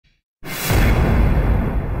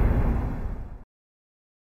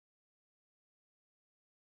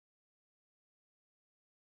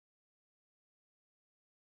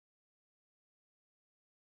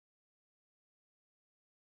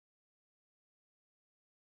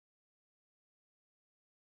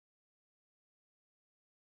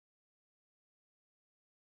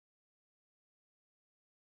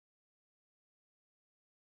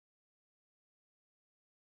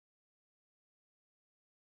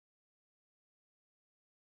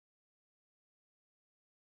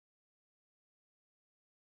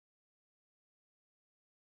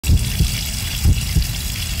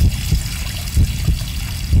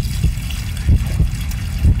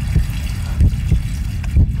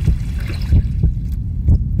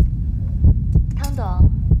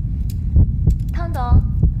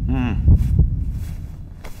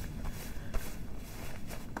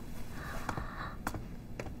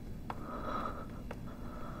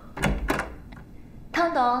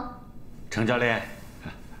汤董，程教练，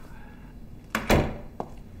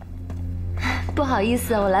不好意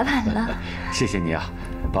思，我来晚了。谢谢你啊，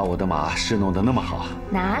把我的马侍弄得那么好。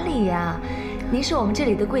哪里呀？您是我们这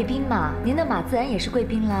里的贵宾嘛，您的马自然也是贵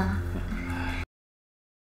宾啦。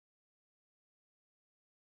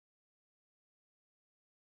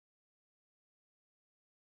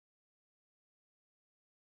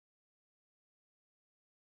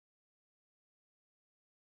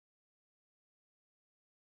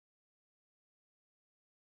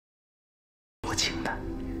多情的。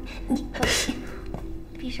你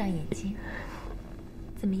闭上眼睛，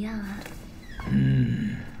怎么样啊？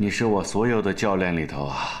你是我所有的教练里头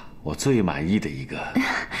啊，我最满意的一个。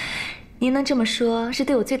您能这么说，是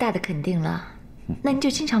对我最大的肯定了。那您就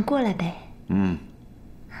经常过来呗。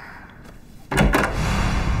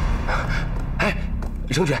哎，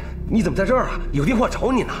程璇，你怎么在这儿啊？有电话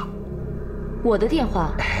找你呢。我的电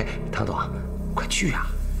话？哎，唐总，快去呀！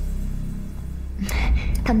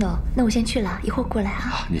汤董，那我先去了，一会儿过来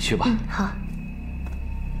啊。你去吧。好。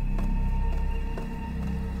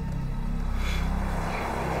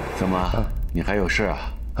怎么，你还有事啊？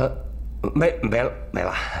没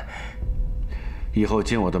了。以后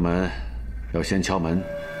进我的门，要先敲门，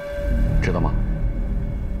知道吗？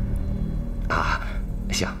啊，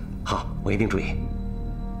行，好，我一定注意。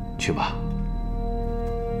去吧。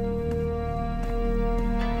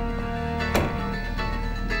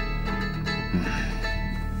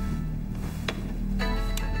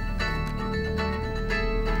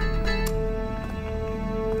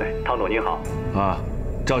汤总您好。啊，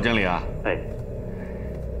赵经理啊。哎，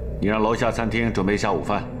你让楼下餐厅准备下午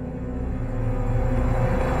饭。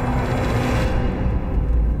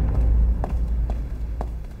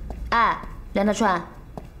哎，梁大川，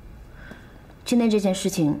今天这件事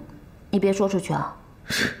情，你别说出去啊。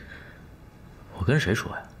我跟谁说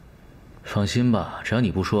呀？放心吧，只要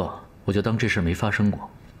你不说，我就当这事没发生过。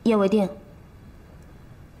一言为定。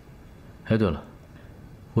哎，对了，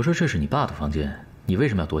我说这是你爸的房间，你为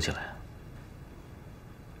什么要躲起来啊？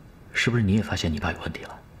是不是你也发现你爸有问题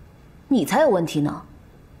了？你才有问题呢！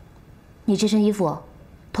你这身衣服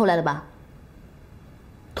偷来的吧？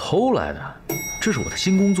偷来的，这是我的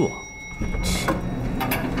新工作。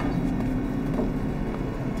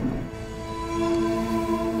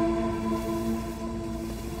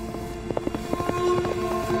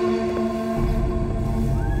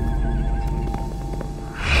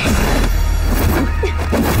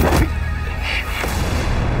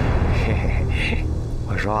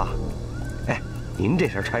我说，哎，您这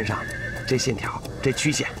身穿上，这线条，这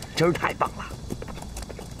曲线，真是太棒了。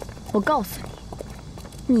我告诉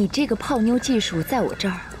你，你这个泡妞技术在我这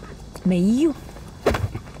儿没用。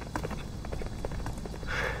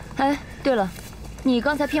哎，对了，你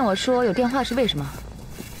刚才骗我说有电话是为什么？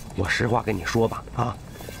我实话跟你说吧，啊，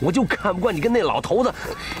我就看不惯你跟那老头子。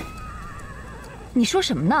你说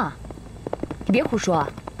什么呢？你别胡说啊！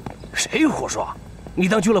谁胡说？你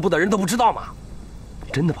当俱乐部的人都不知道吗？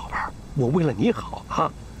真的，宝贝儿，我为了你好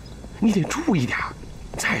啊，你得注意点。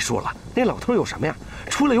再说了，那老头有什么呀？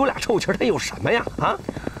除了有俩臭钱，他有什么呀？啊？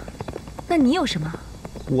那你有什么？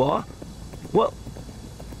我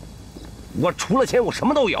除了钱，我什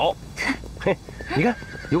么都有。嘿，你看，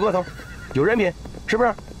有个头，有人品，是不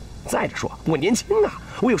是？再者说，我年轻啊，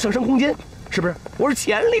我有上升空间，是不是？我是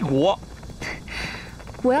潜力股。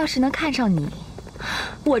我要是能看上你，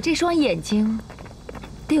我这双眼睛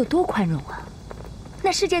得有多宽容啊！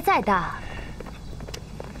那世界再大，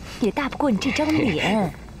也大不过你这张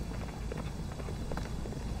脸。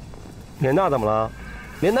脸大怎么了？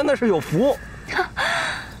脸大那是有福。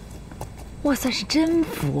我算是真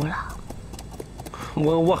服了。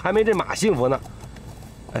我还没这马幸福呢。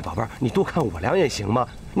哎，宝贝儿，你多看我两眼行吗？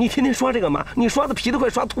你天天刷这个马，你刷的皮都快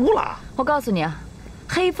刷秃了。我告诉你啊，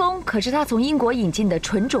黑蜂可是他从英国引进的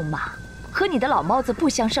纯种马，和你的老猫子不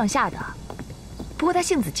相上下的。不过他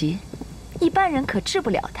性子急，一般人可治不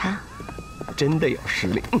了他。真的有实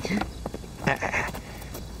力。哎，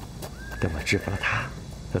等我制服了他，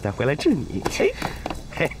我再回来治你。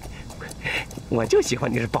嘿，我就喜欢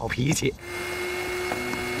你是暴脾气。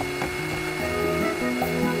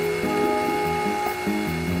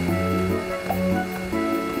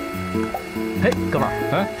嘿，哥们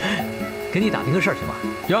儿，给你打听个事儿行吗？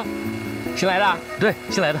哟，新来的？对，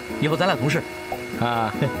新来的，以后咱俩同事。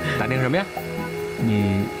啊，打听什么呀？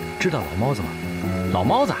你知道老猫子吗？老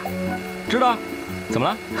猫子，知道。怎么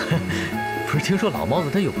了？不是听说老猫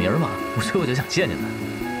子他有名吗？所以我就想见见他。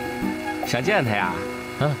想见他呀？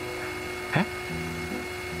啊，哎，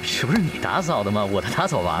这不是你打扫的吗？我的打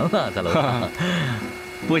扫完了，在楼上。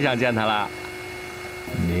不想见他了。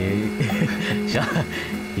你行，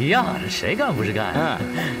一样，谁干不是干？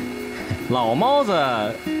老猫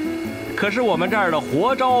子可是我们这儿的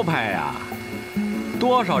活招牌呀，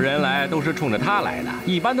多少人来都是冲着他来的，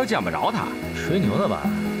一般都见不着他。吹牛呢吧？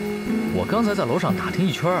我刚才在楼上打听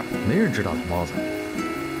一圈，没人知道老猫子。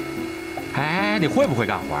哎，你会不会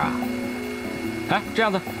干活啊？哎，这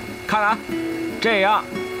样子，看看啊，这样，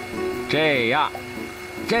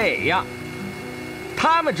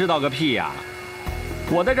他们知道个屁呀！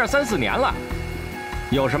我在这儿3、4年了，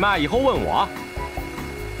有什么以后问我。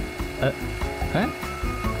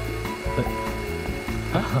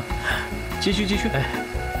继续，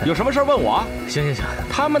有什么事问我。行，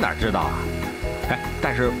他们哪知道啊？哎，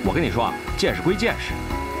但是我跟你说啊，见识归见识，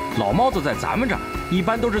老猫子在咱们这儿一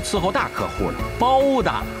般都是伺候大客户的，包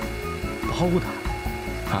的。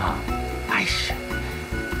啊，哎呀，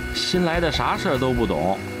新来的啥事儿都不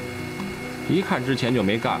懂，一看之前就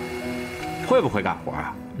没干过，会不会干活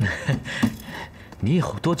啊？你以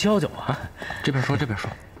后多教教我啊。这边说。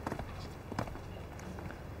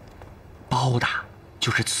包的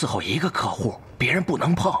就是伺候一个客户，别人不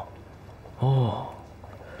能碰。哦，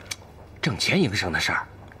挣钱营生的事儿，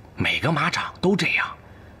每个马场都这样。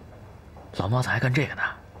老猫子还干这个呢？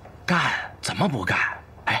干怎么不干？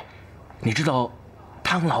哎，你知道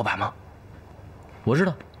汤老板吗？我知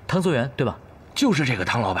道，汤作员对吧？就是这个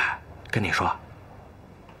汤老板，跟你说，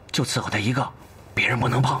就伺候他一个，别人不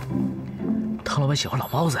能碰。汤老板喜欢老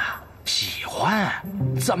猫子啊？喜欢，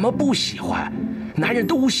怎么不喜欢？男人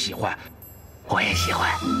都喜欢，我也喜欢。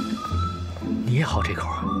你也好这口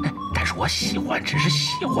啊？但是我喜欢只是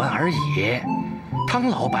喜欢而已。汤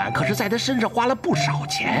老板可是在他身上花了不少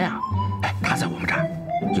钱啊！哎，他在我们这儿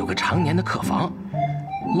有个常年的客房，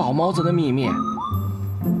老猫子的秘密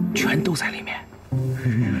全都在里面。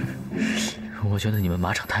我觉得你们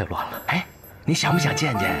马场太乱了。哎，你想不想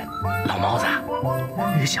见见老猫子啊？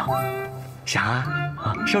想啊！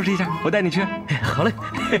收拾一下，我带你去。好嘞。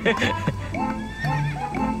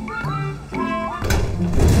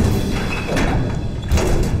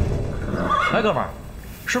哎，哥们儿，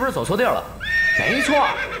是不是走错地儿了？没错，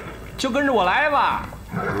就跟着我来吧。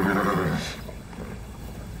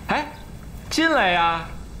哎，进来呀！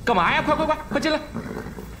干嘛呀？快进来！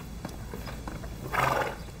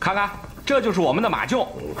看看，这就是我们的马厩，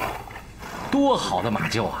多好的马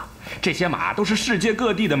厩啊！这些马都是世界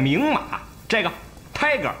各地的名马，这个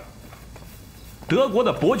Tiger， 德国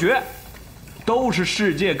的伯爵，都是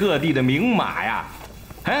世界各地的名马呀！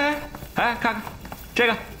哎，看看这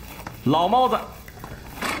个老猫子，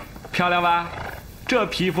漂亮吧？这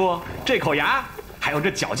皮肤，这口牙，还有这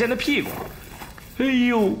矫健的屁股，哎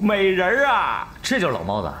呦，美人啊！这就是老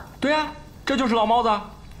猫子？对啊，这就是老猫子。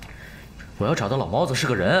我要找到老猫子是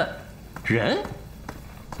个人。人？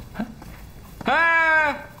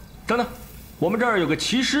哎，等等，我们这儿有个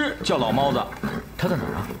骑师叫老猫子，他在哪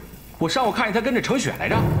儿啊？我上午看见他跟着程雪来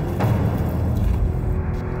着。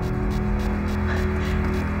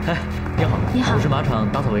哎，你好。你好，我是马场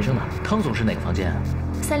打扫卫生的，汤总是哪个房间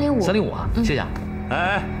？305。305啊，谢谢。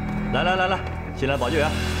哎，来，新来保洁员，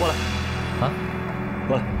过来。啊，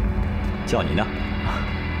过来，叫你呢。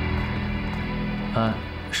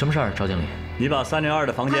什么事儿，赵经理？你把302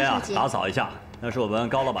的房间汤小姐打扫一下，那是我们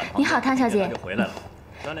高老板。你好，汤小姐。就回来了。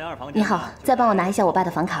302房间。你好，再帮我拿一下我爸的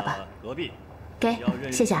房卡吧。隔壁。给，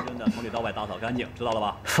谢谢。从里到外打扫干净，知道了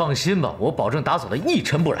吧？放心吧，我保证打扫的一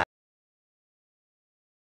尘不染。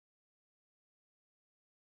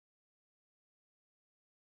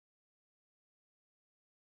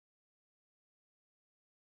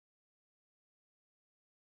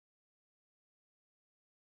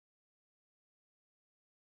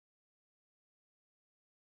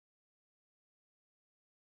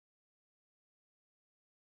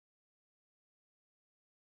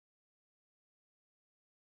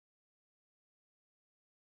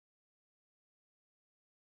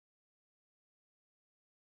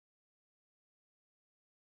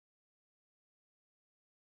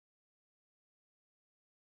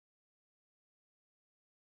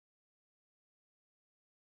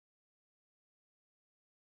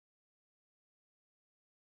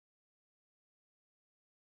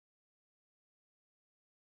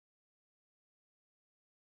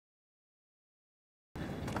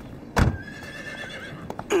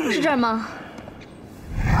是这儿吗？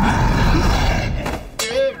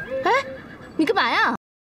哎，你干嘛呀？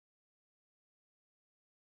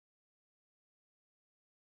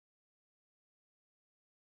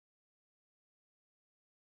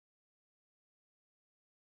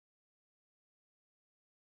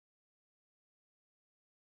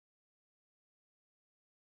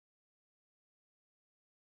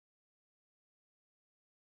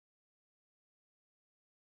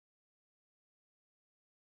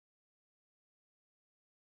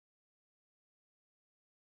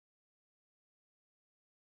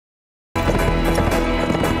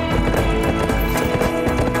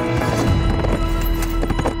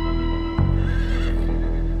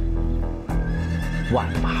万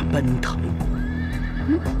马奔腾。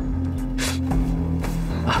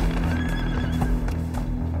啊，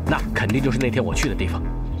那肯定就是那天我去的地方。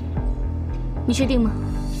你确定吗？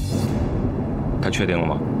他确定了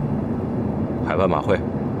吗？海湾马会。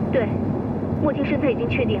对，莫听生他已经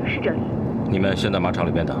确定是这里。你们先在马场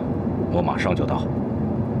里边等，我马上就到。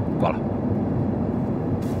挂了。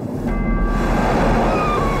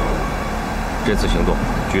这次行动，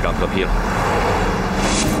局长特批了。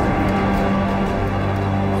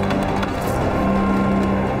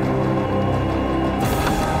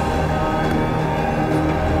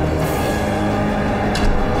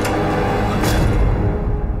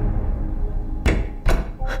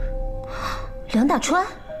梁大川，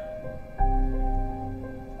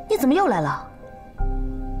你怎么又来了？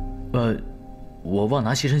我忘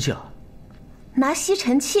拿吸尘器了。拿吸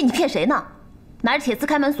尘器？你骗谁呢？拿着铁丝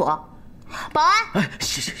开门锁。保安！哎，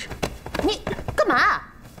行，你干嘛？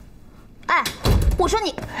哎，我说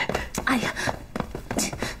你，哎呀，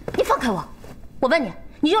你放开我！我问你，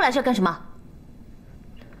你又来这儿干什么？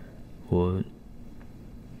我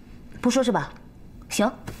不说是吧？行。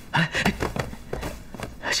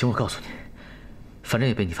行，我告诉你，反正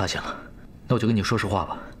也被你发现了，那我就跟你说实话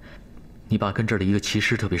吧。你爸跟这儿的一个骑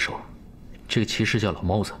师特别熟，这个骑师叫老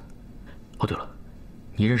猫子。哦，对了，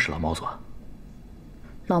你认识老猫子吧？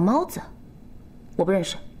老猫子，我不认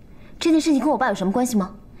识。这件事情跟我爸有什么关系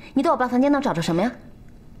吗？你到我爸房间能找着什么呀？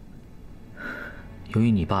由于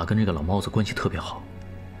你爸跟这个老猫子关系特别好，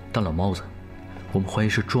但老猫子，我们怀疑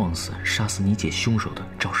是撞死、杀死你姐凶手的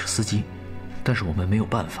肇事司机，但是我们没有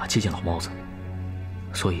办法接近老猫子，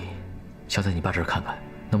所以想在你爸这儿看看，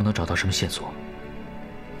能不能找到什么线索。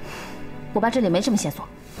我爸这里没什么线索。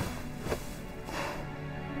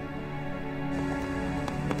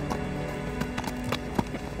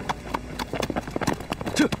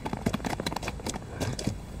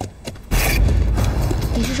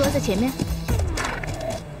你是说在前面？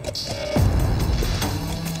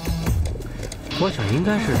我想应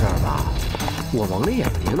该是这儿吧，我蒙着眼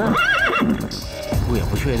睛呢，我也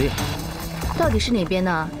不确定。到底是哪边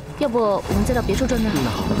呢？要不我们再到别处转转？那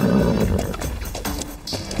好。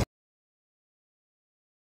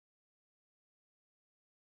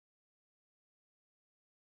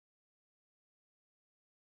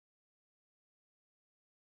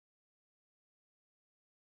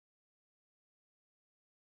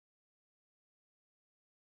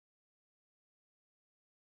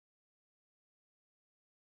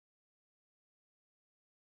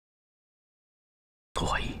我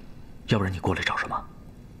怀疑，要不然你过来找什么？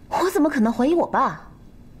我怎么可能怀疑我爸？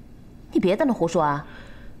你别在那胡说啊！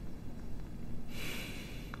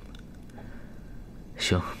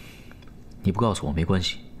行，你不告诉我没关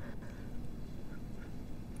系。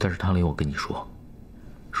但是唐林，我跟你说，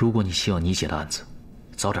如果你希望你姐的案子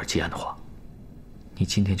早点结案的话，你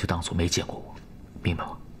今天就当作没见过我，明白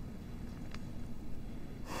吗？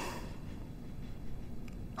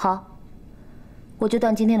好，我就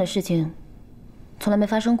当今天的事情从来没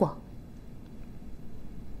发生过。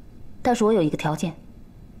但是我有一个条件，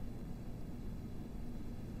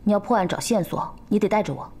你要破案找线索，你得带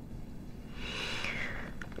着我。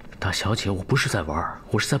大小姐，我不是在玩，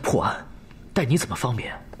我是在破案，带你怎么方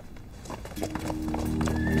便？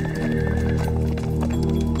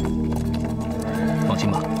放心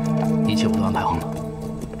吧，一切我都安排好了。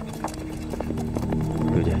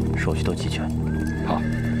刘姐，手续都齐全。好，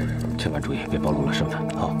千万注意别暴露了身份。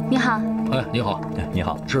好。你好。哎，你好，你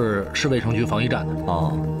好，是市卫生局防疫站的。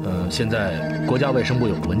哦，现在国家卫生部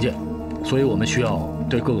有个文件，所以我们需要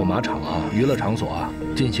对各个马场啊、娱乐场所啊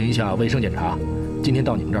进行一下卫生检查。今天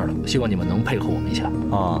到你们这儿了，希望你们能配合我们一下。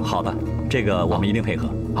哦，好的，这个我们一定配合。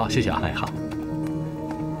好，谢谢啊。哎，好。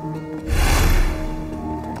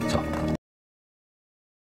走。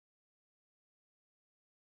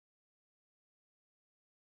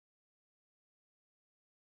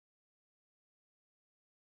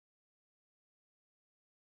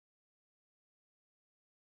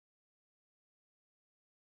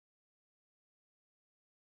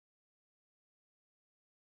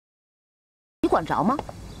你管着吗？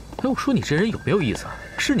哎，我说你这人有没有意思？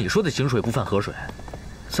是你说的井水不犯河水。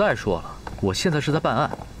再说了，我现在是在办案，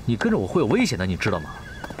你跟着我会有危险的，你知道吗？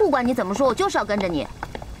不管你怎么说，我就是要跟着你。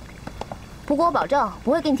不过我保证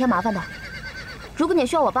不会给你添麻烦的。如果你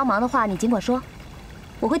需要我帮忙的话，你尽管说，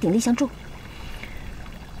我会鼎力相助。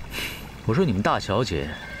我说你们大小姐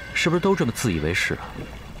是不是都这么自以为是啊？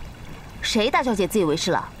谁大小姐自以为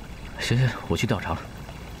是了？行，我去调查了。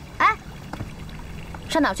哎，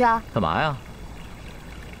上哪去啊？干嘛呀？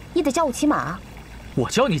你得教我骑马。我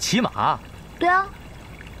教你骑马？对啊，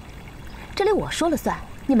这里我说了算，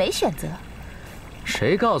你没选择。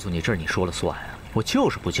谁告诉你这儿你说了算呀？我就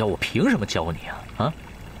是不教，我凭什么教你啊？啊？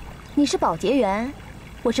你是保洁员，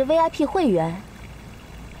我是 VIP 会员，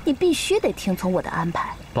你必须得听从我的安排。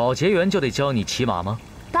保洁员就得教你骑马吗？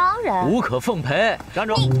当然。无可奉陪。站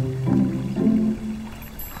住！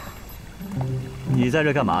你在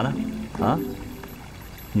这干嘛呢？啊？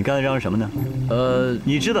你刚才嚷什么呢？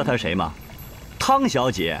你知道他是谁吗？汤小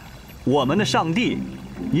姐，我们的上帝。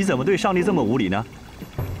你怎么对上帝这么无礼呢？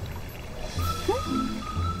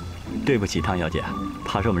对不起，汤小姐，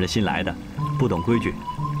他是我们这新来的，不懂规矩，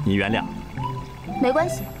你原谅。没关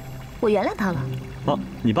系，我原谅他了。哦，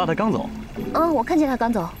你爸他刚走。嗯，我看见他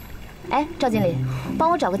刚走。哎，赵经理，帮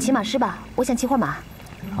我找个骑马师吧，我想骑会儿马。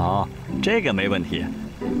好，这个没问题。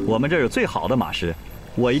我们这儿有最好的马师，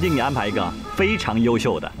我一定给你安排一个非常优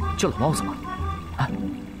秀的。就老帽子吗？啊，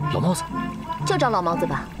老帽子。就找老毛子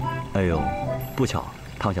吧。哎呦，不巧，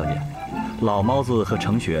汤小姐，老猫子和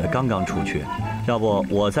程雪刚刚出缺，要不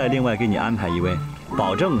我再另外给你安排一位，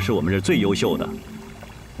保证是我们这最优秀的。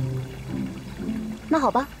那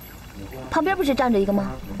好吧，旁边不是站着一个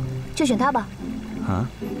吗？就选他吧。啊？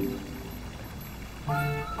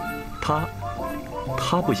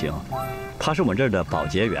他不行，他是我们这儿的保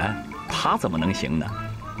洁员，他怎么能行呢？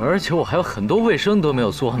而且我还有很多卫生都没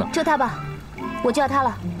有做呢。就他吧，我就要他了。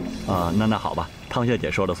啊，那好吧，汤小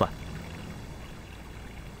姐说了算。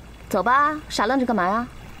走吧，傻愣着干嘛呀？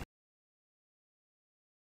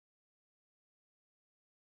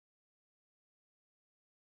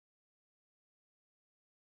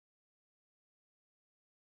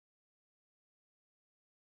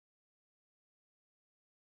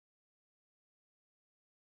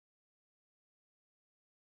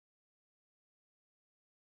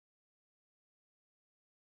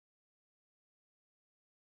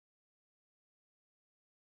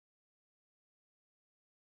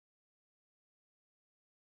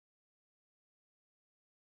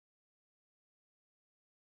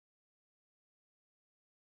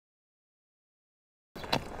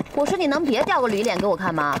我说你能别掉个驴脸给我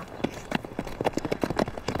看吗？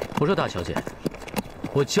我说大小姐，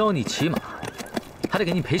我教你骑马，还得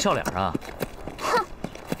给你赔笑脸啊！哼，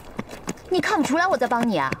你看不出来我在帮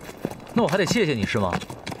你啊？那我还得谢谢你是吗？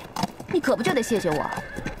你可不就得谢谢我？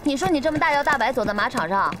你说你这么大摇大摆走在马场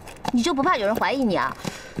上，你就不怕有人怀疑你啊？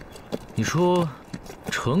你说，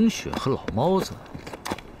程雪和老猫子，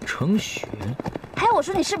程雪，还有我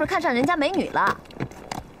说你是不是看上人家美女了？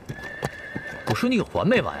我说你完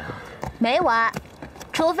没完啊？没完，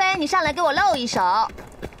除非你上来给我露一手。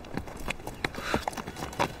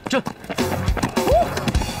这，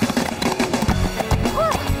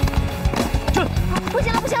这，不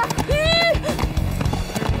行了，不行了！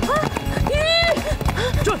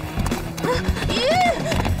这，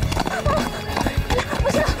不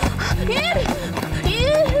行了！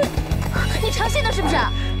你成心的是不是？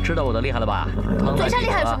知道我的厉害了吧？嘴上厉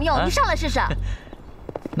害有什么用？你上来试试。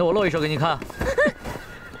那我露一手给你看。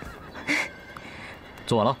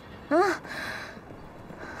做完了。嗯。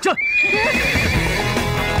这。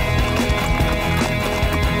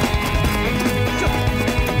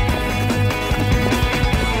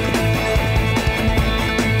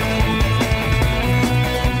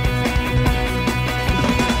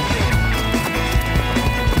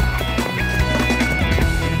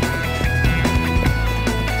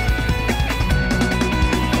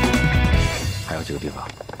还有几个地方，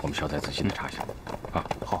我们需要再仔细的查一下。啊，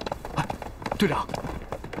好。哎，队长，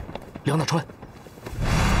梁大川。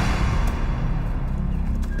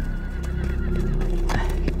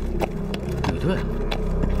吕队，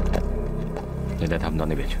你带他们到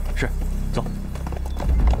那边去。是，走。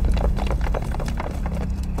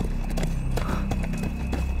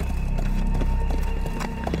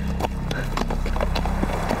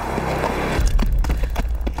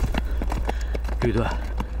吕队，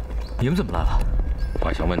你们怎么来了？我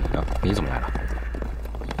还想问你呢，你怎么来了？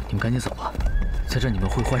你们赶紧走吧，在这你们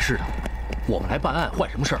会坏事的。我们来办案，坏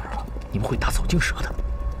什么事儿啊？你们会打草惊蛇的。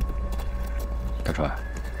大川，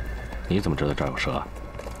你怎么知道这儿有蛇啊？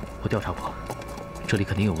我调查过，这里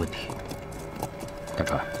肯定有问题。大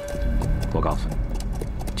川，我告诉你，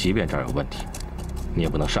即便这儿有问题，你也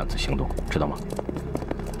不能擅自行动，知道吗？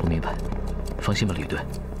我明白，放心吧，吕队，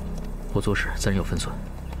我做事自然有分寸。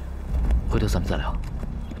回头咱们再聊。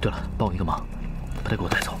对了，帮我一个忙，把他给我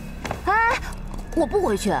带走。哎，我不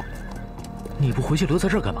回去。你不回去留在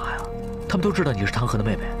这儿干嘛呀？他们都知道你是唐河的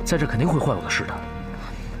妹妹，在这肯定会坏我的事的。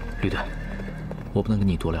吕队，我不能跟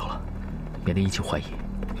你多聊了，免得引起怀疑。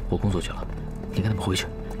我工作去了，你跟他们回去，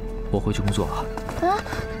我回去工作了。啊！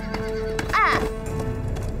哎，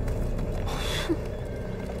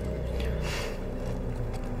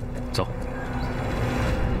走。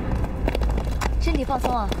身体放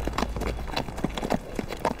松啊。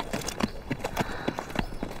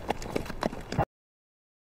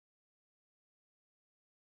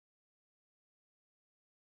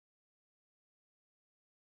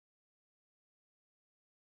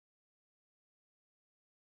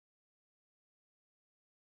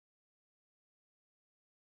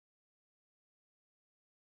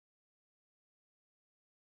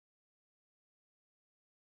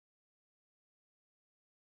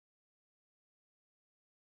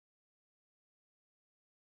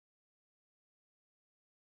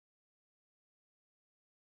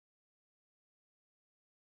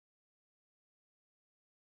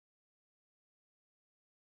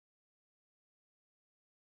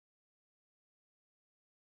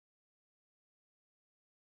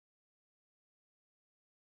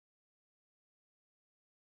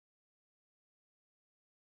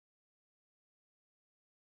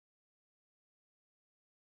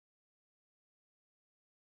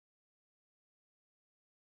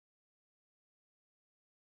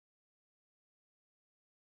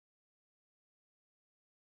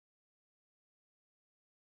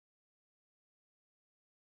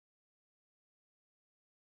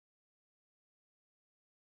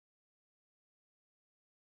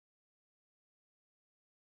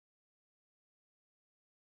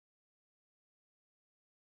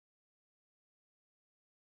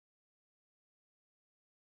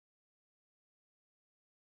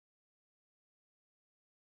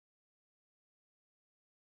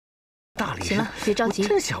大理石。行了，别着急，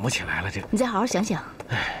真想不起来了，这个。你再好好想想。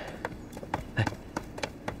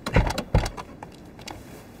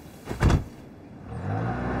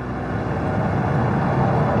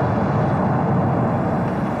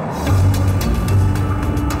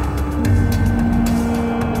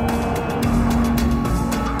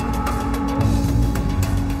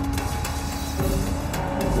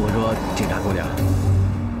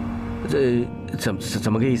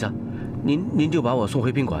怎么个意思啊？您就把我送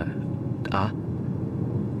回宾馆，啊？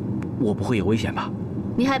我不会有危险吧？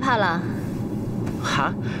你害怕了？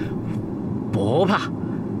哈？不怕。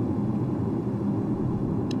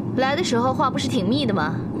来的时候话不是挺密的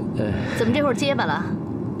吗？怎么这会儿结巴了？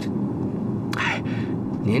哎，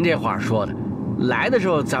您这话说的，来的时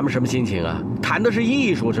候咱们什么心情啊？谈的是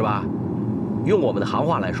艺术是吧？用我们的行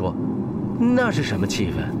话来说，那是什么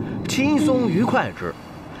气氛？轻松愉快之。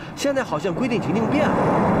现在好像规定情境变了，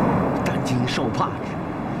担惊受怕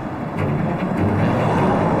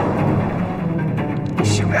之。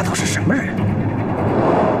小丫头是什么人？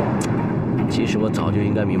其实我早就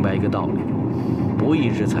应该明白一个道理：不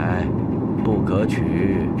义之财不可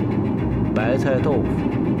取，白菜豆腐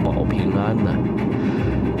保平安呢。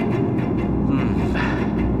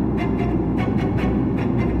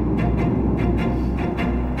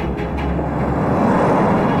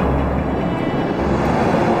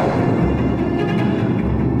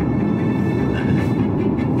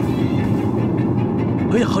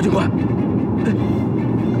哎呀，郝警官，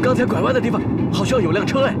刚才拐弯的地方好像有辆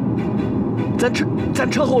车哎，咱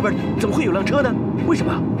车后边怎么会有辆车呢？为什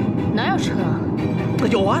么？哪有车啊？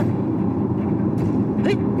有啊。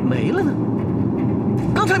哎，没了呢。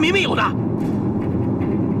刚才明明有的。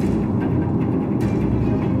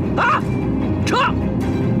啊，车！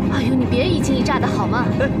哎呦，你别一惊一乍的好吗？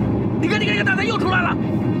哎，你看，大才又出来了！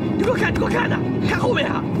你给我看呐，看后面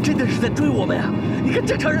啊，真的是在追我们呀！你看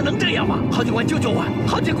正常人能这样吗？郝警官，救救我！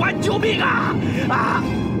郝警官，救命啊！啊！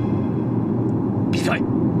闭嘴！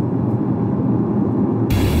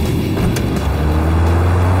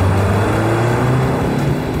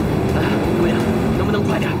姑娘，能不能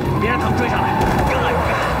快点，别让他们追上来！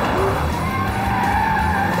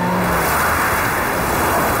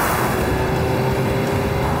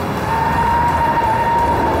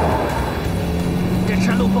这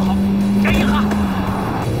山路不好，哎呀！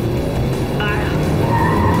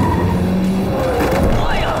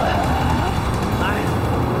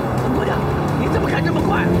这么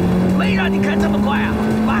快，没让你开这么快啊！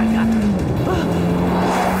慢点！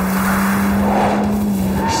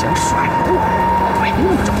想甩我？没那么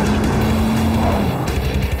容易。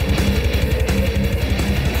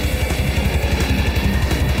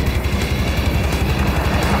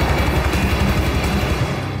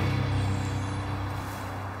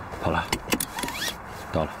好了，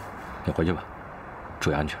到了，你回去吧，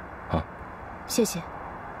注意安全啊！谢谢。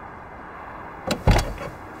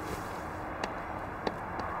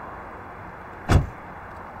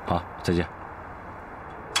好，再见。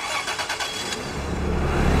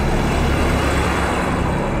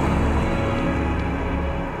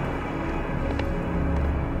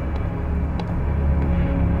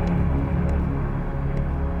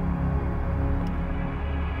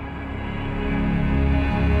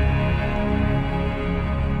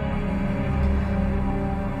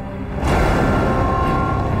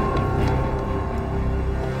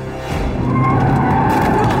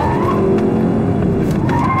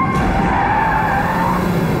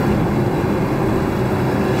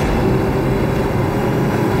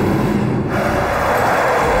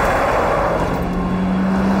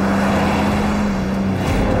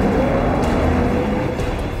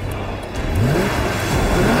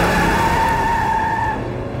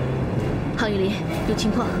有情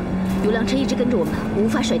况，有辆车一直跟着我们，我无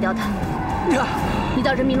法甩掉它。你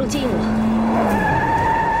到人民路接应我。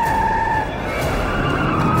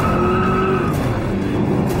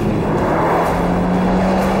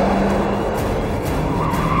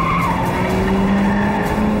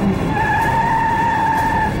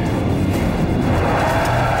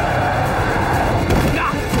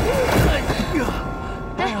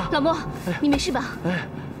哎，老莫，你没事吧？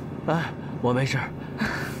我没事。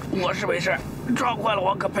我是没事，撞坏了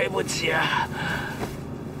我可赔不起。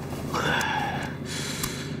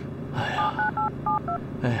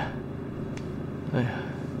哎呀！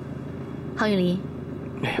杭雨林，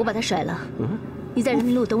我把他甩了。你在人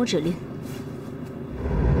民路等我指令。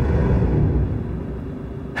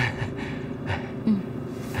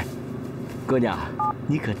姑娘，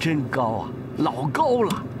你可真高啊，老高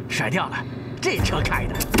了，甩掉了。这车开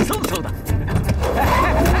的嗖嗖的。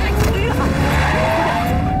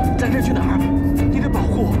咱这去哪儿？你得保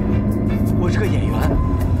护我！我是个演员，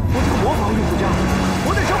我是个模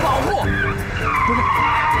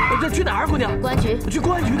去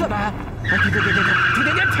公安局干嘛？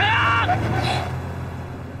停！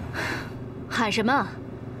喊什么？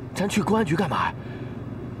咱去公安局干嘛？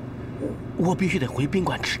我必须得回宾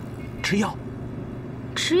馆吃药。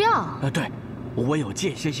吃药？对，我有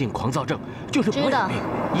间歇性狂躁症，就是表演病，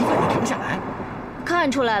一犯就停不下来。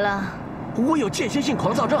看出来了。我有间歇性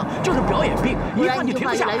狂躁症，就是表演病，一犯就停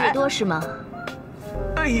不下来。越来越多是吗？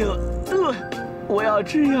哎呦，我要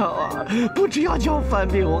吃药啊！不吃药就要犯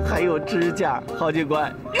病，我还有指甲，郝警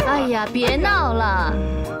官。哎呀，别闹了！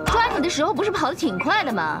抓你的时候不是跑得挺快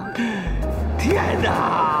的吗？天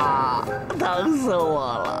哪，疼死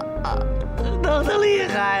我了！疼得厉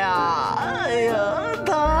害啊！哎呀，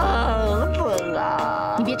疼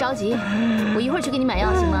啊！你别着急，我一会儿去给你买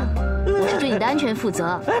药，行吗？我是对你的安全负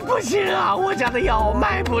责。不行啊，我家的药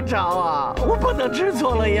买不着啊，我不能吃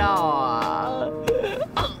错了药啊！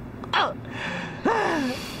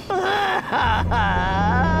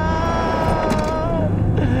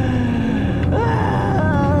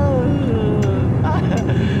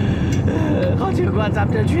郝警官，咱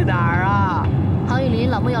们这去哪儿啊？郝雨林，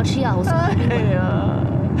老莫要吃药，我送你回宾馆。哎呀，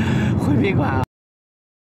回宾馆啊！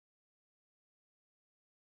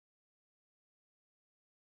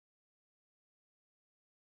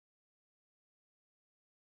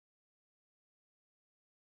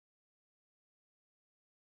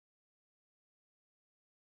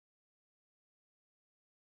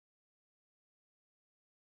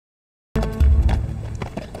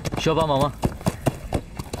需要帮忙吗？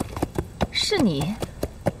是你？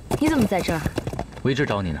你怎么在这儿？我一直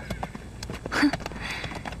找你呢。哼，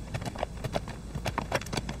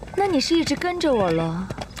那你是一直跟着我了？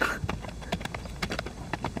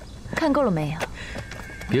看够了没有？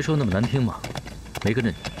别说那么难听嘛，没跟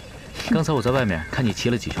着你。刚才我在外面看你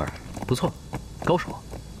骑了几圈，不错，高手。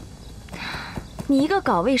你一个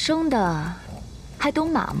搞卫生的，还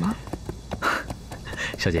懂马吗？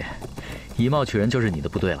小姐，以貌取人就是你的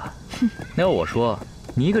不对了。那要我说，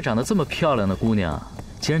你一个长得这么漂亮的姑娘，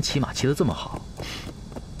竟然骑马骑得这么好，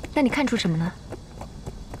那你看出什么了？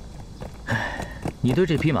你对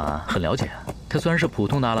这匹马很了解啊。它虽然是普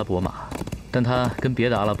通的阿拉伯马，但它跟别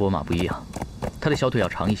的阿拉伯马不一样，它的小腿要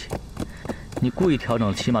长一些。你故意调整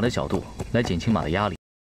了骑马的角度，来减轻马的压力。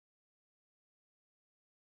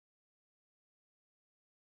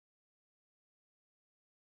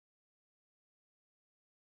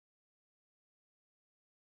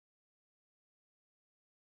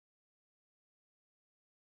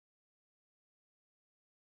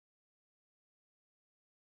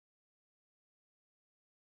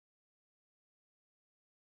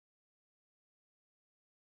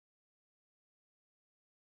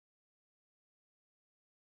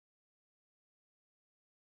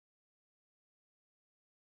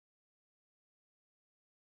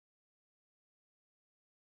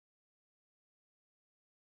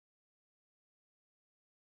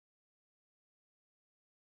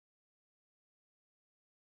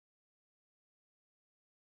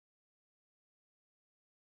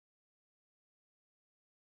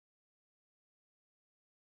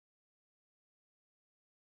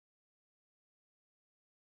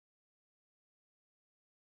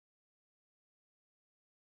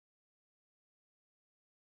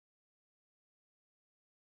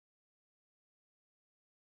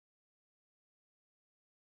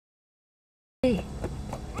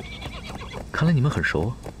看来你们很熟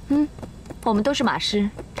啊。我们都是马师，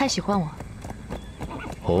他喜欢我。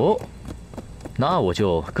哦，那我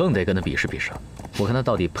就更得跟他比试比试，我看他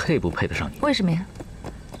到底配不配得上你。为什么呀？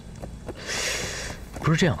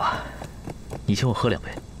不是这样吧？你请我喝2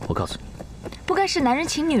杯，我告诉你。不该是男人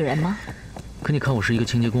请女人吗？可你看我是一个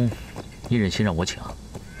清洁工，你忍心让我请啊？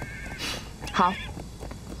好，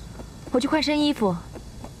我去换身衣服，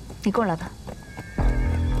你跟我来吧。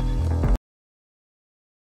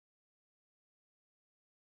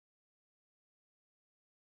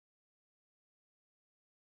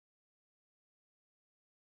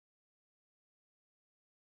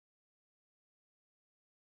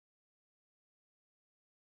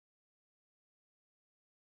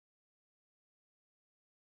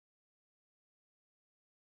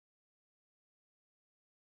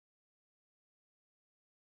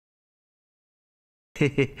嘿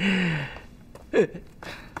嘿，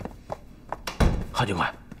郝警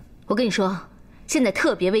官，我跟你说，现在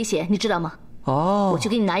特别危险，你知道吗？哦，我去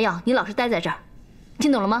给你拿药，你老实待在这儿，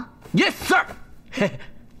听懂了吗 ？Yes, sir。嘿，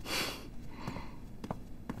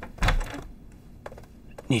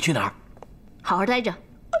你去哪儿？好好待着。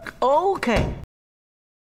OK。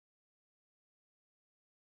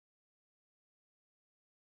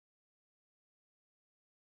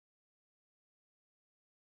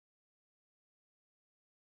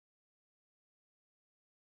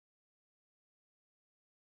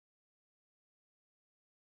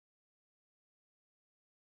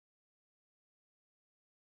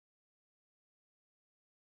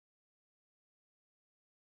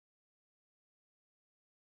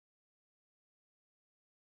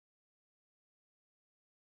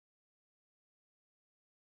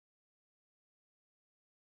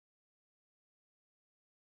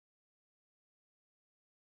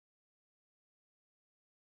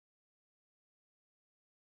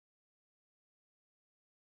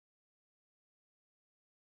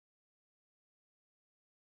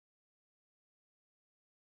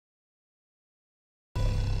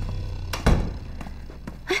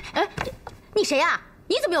哎，你谁呀？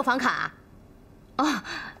你怎么有房卡？哦，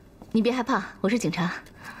你别害怕，我是警察。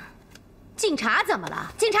警察怎么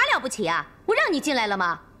了？警察了不起啊？我让你进来了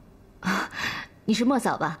吗？啊，你是莫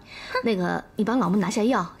嫂吧？那个，你帮老穆拿下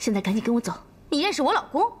药，现在赶紧跟我走。你认识我老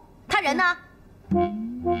公？他人呢？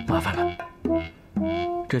麻烦了，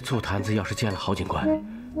这醋坛子要是见了郝警官，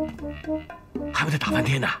还不得打翻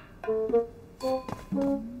天呢？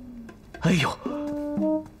哎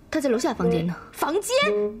呦，他在楼下房间呢。房间？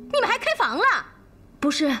你们还开房了？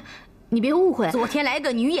不是，你别误会。昨天来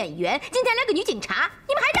个女演员，今天来个女警察，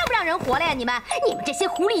你们还让不让人活了呀？你们这些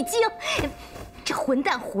狐狸精！这混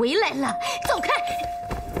蛋回来了，走开！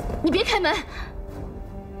你别开门。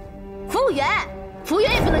服务员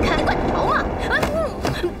也不能开，你管得着吗？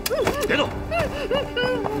别动！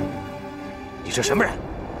你是什么人？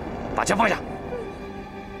把枪放下！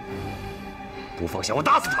不放下，我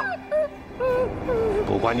打死他！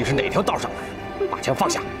不管你是哪条道上来，把枪放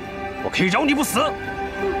下，我可以饶你不死！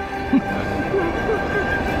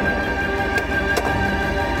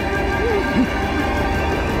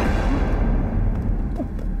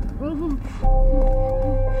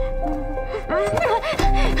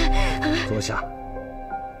坐下，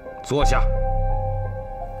坐下。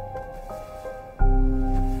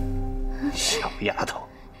小丫头，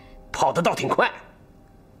跑得倒挺快，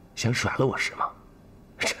想甩了我是吗？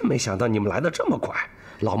真没想到你们来的这么快。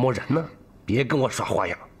老莫人呢？别跟我耍花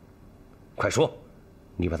样。快说，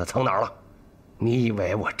你把他藏哪儿了？你以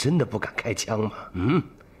为我真的不敢开枪吗？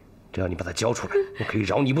只要你把他交出来，我可以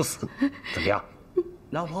饶你不死。怎么样？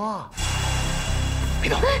老婆，别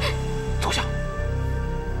动，坐下。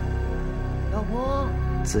老婆，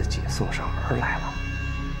自己送上门来了，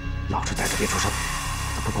老实在这别出声，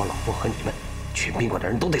不光老婆和你们，全宾馆的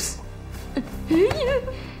人都得死。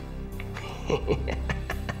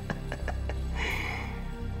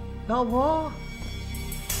老婆。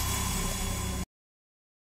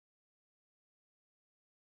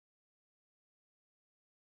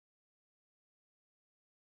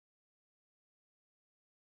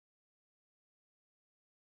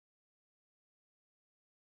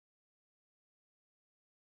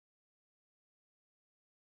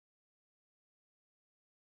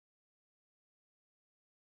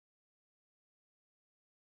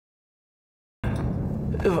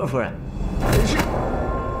夫人，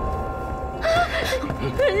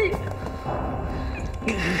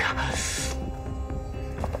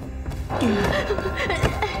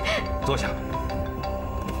坐下。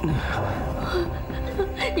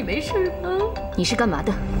你没事吧？你是干嘛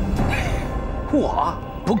的？我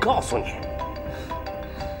不告诉你。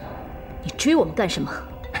你追我们干什么？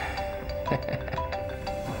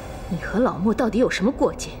你和老莫到底有什么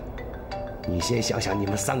过节？你先想想，你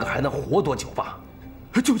们3个还能活多久吧？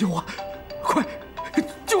救救我！快，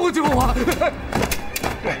救救我！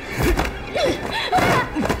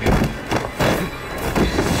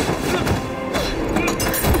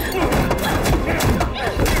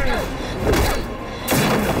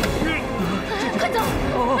快走！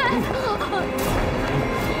快！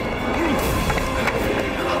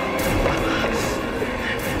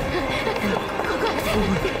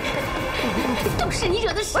都是你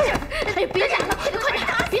惹的事！哎，别打了，快点，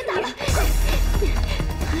别打了！快！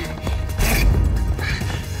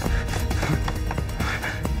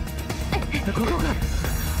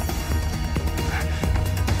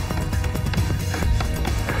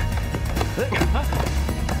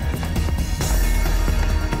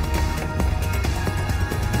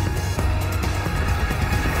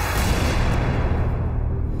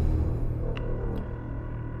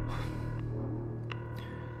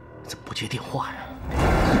怎么不接电话呀？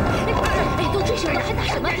哎，都这时候了还打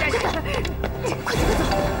什么？快点，快走！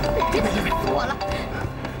别再打我了！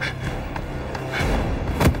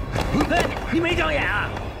哎，你没长眼啊！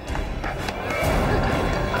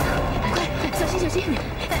快，小心小心！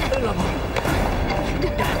老婆，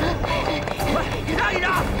快让一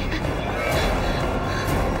让！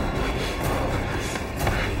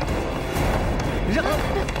让！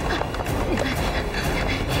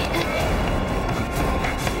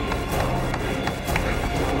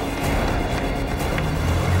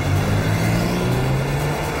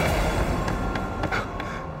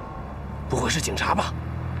不会是警察吧？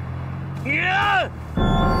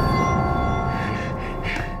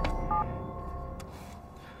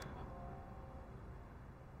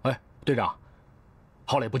哎，队长，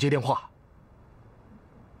郝磊不接电话。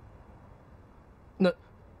那，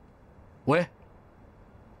喂，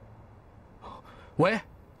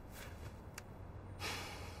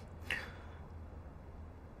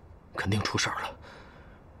肯定出事儿了，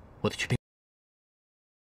我得去宾。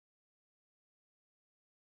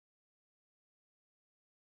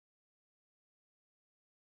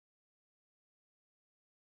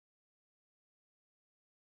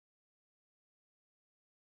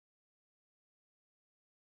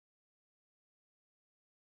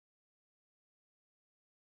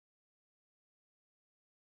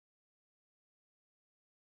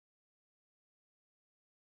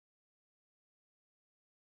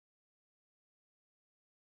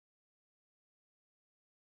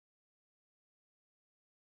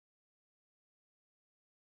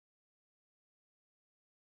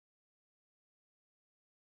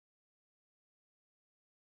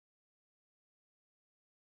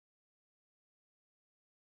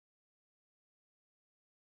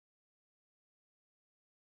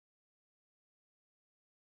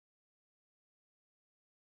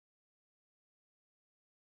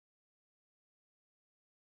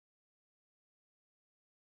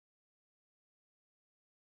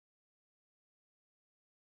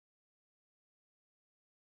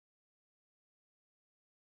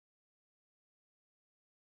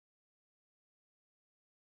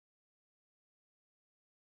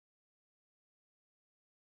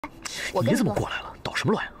你怎么过来了？捣什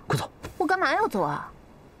么乱呀？快走！我干嘛要走啊？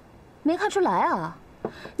没看出来啊？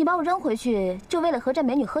你把我扔回去，就为了和这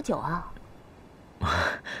美女喝酒啊？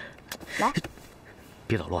来，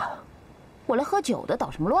别捣乱！我来喝酒的，捣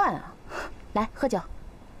什么乱啊？来喝酒。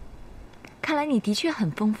看来你的确很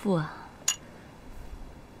丰富啊。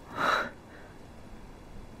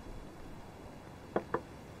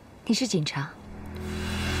你是警察？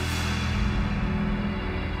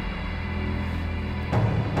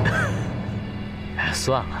哎，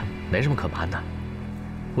算了，没什么可瞒的。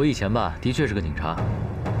我以前吧，的确是个警察。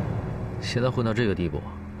现在混到这个地步，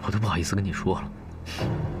我都不好意思跟你说了。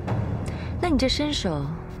那你这身手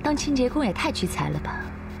当清洁工也太屈才了吧？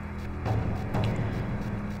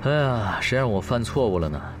哎呀，谁让我犯错误了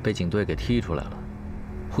呢？被警队给踢出来了，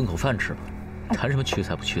混口饭吃吧，谈什么屈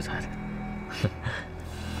才不屈才的？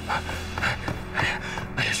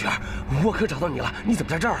哎呀，雪儿，我可找到你了，你怎么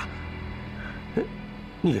在这儿啊？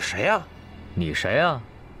你谁呀？你谁呀？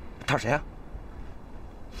他是谁呀？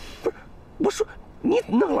不是，我说你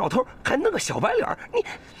弄老头还弄个小白脸，你……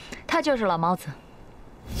他就是老猫子。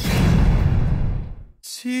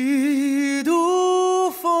几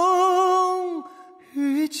度风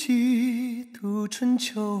雨，几度春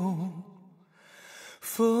秋，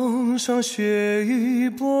风霜雪雨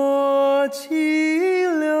波激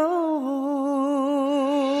流。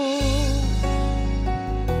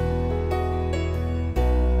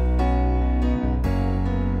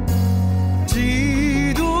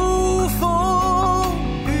几度风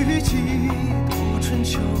雨，几度春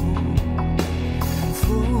秋，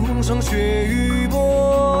风霜雪雨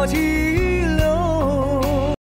波激流。